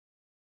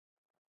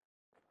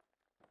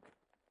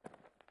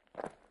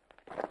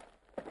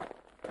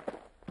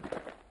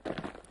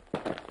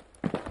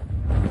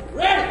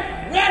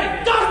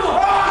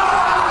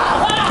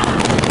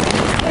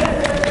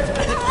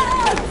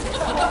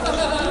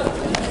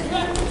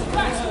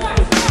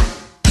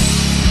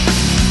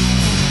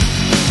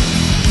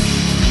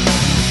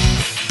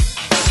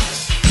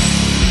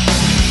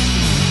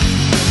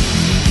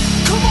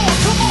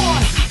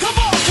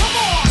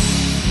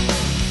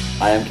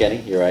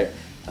Kenny, you're right.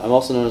 I'm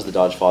also known as the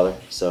Dodgefather,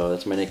 so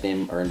that's my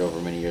nickname earned over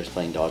many years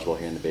playing dodgeball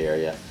here in the Bay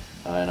Area.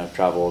 And I've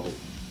traveled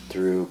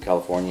through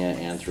California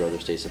and through other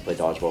states to play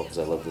dodgeball because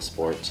I love the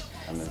sport.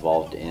 I'm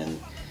involved in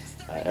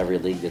every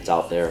league that's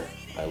out there.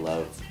 I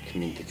love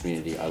the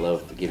community. I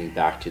love giving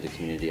back to the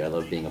community. I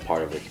love being a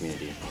part of the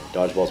community.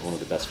 Dodgeball is one of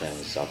the best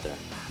families out there,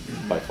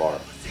 by far.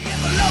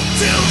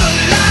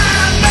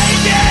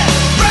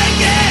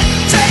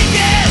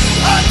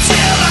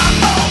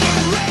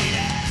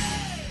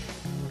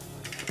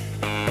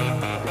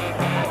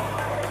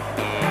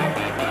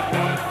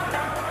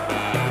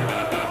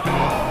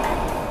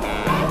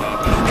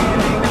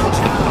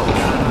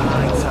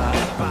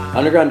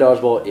 Underground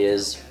dodgeball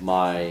is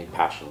my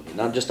passion.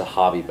 Not just a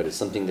hobby, but it's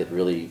something that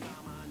really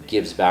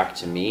gives back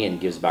to me and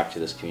gives back to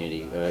this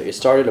community. It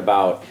started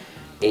about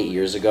 8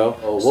 years ago.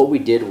 What we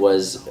did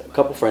was a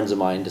couple friends of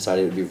mine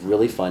decided it would be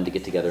really fun to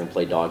get together and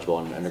play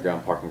dodgeball in an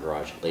underground parking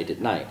garage late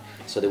at night.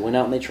 So they went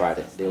out and they tried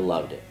it. They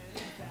loved it.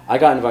 I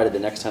got invited the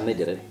next time they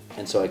did it,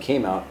 and so I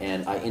came out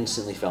and I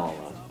instantly fell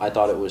in love. I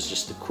thought it was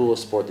just the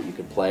coolest sport that you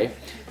could play,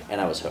 and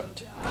I was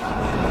hooked.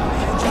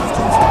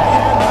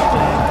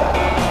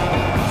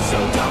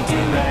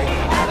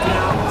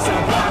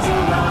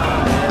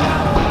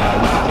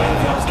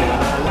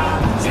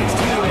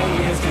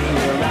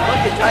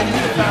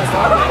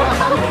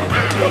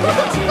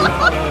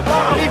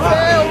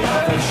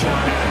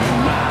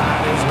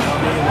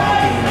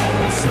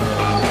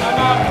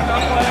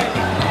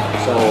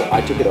 So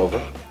I took it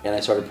over and I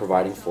started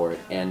providing for it,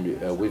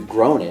 and we've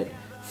grown it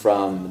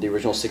from the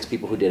original 6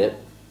 people who did it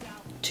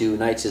to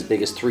nights as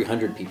big as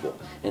 300 people.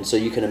 And so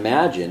you can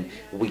imagine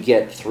we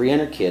get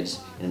 300 kids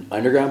in an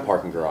underground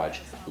parking garage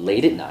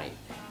late at night,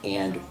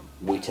 and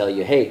we tell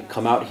you, hey,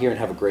 come out here and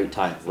have a great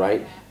time,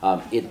 right?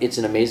 It's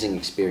an amazing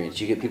experience.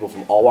 You get people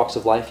from all walks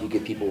of life. You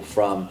get people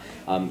from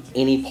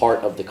any part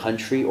of the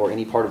country or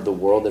any part of the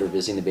world that are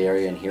visiting the Bay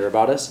Area and hear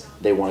about us.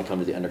 They want to come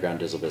to the Underground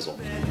Dizzle Bizzle.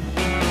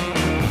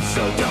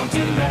 So don't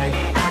delay,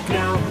 act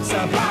now,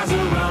 supplies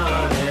are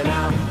running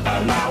out.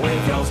 Allow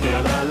if you're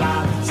still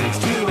alive, 6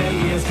 to 8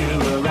 years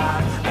to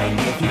arrive. And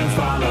if you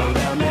follow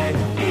them,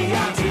 be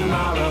out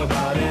tomorrow.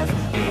 But if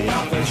we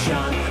are the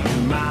shun,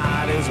 you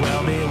might as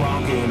well be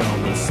walking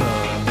on the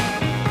sun.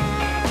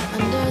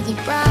 Under the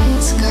bright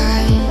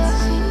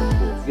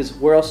skies. Because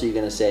where else are you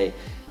going to say,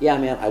 yeah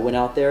man, I went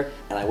out there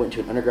and I went to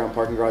an underground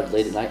parking garage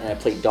late at night and I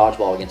played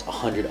dodgeball against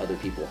 100 other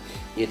people.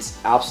 It's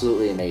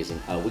absolutely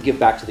amazing. We give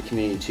back to the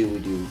community too. We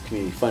do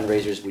community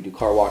fundraisers, we do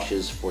car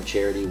washes for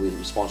charity, we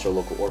sponsor a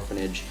local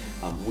orphanage.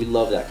 We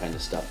love that kind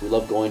of stuff. We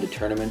love going to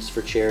tournaments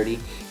for charity.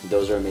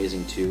 Those are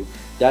amazing too.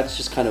 That's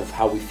just kind of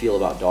how we feel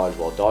about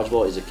dodgeball.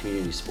 Dodgeball is a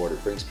community sport.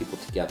 It brings people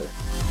together.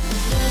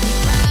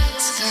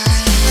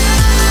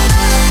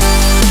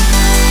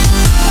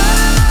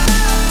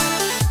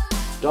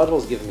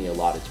 Dodgeball's given me a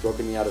lot. It's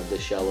broken me out of the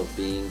shell of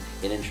being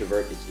an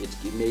introvert.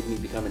 It's made me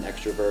become an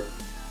extrovert.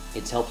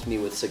 It's helped me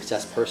with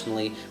success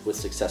personally, with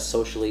success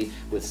socially,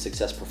 with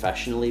success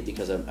professionally,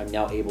 because I'm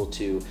now able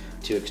to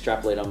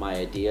extrapolate on my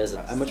ideas.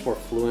 I'm much more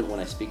fluent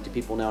when I speak to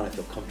people now, and I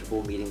feel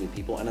comfortable meeting new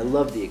people, and I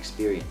love the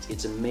experience.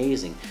 It's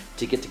amazing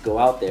to get to go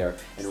out there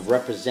and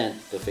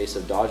represent the face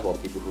of dodgeball to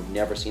people who've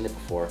never seen it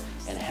before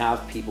and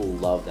have people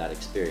love that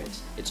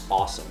experience. It's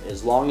awesome.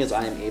 As long as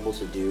I am able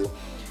to do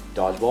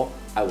dodgeball,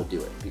 I will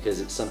do it because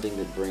it's something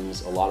that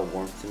brings a lot of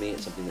warmth to me.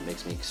 It's something that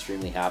makes me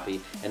extremely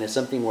happy, and it's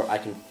something where I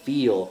can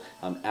feel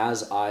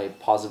as I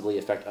positively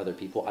affect other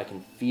people, I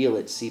can feel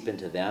it seep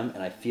into them,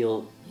 and I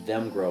feel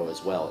them grow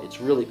as well.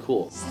 It's really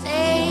cool.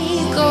 Stay,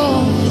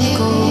 go,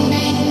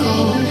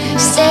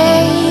 stay.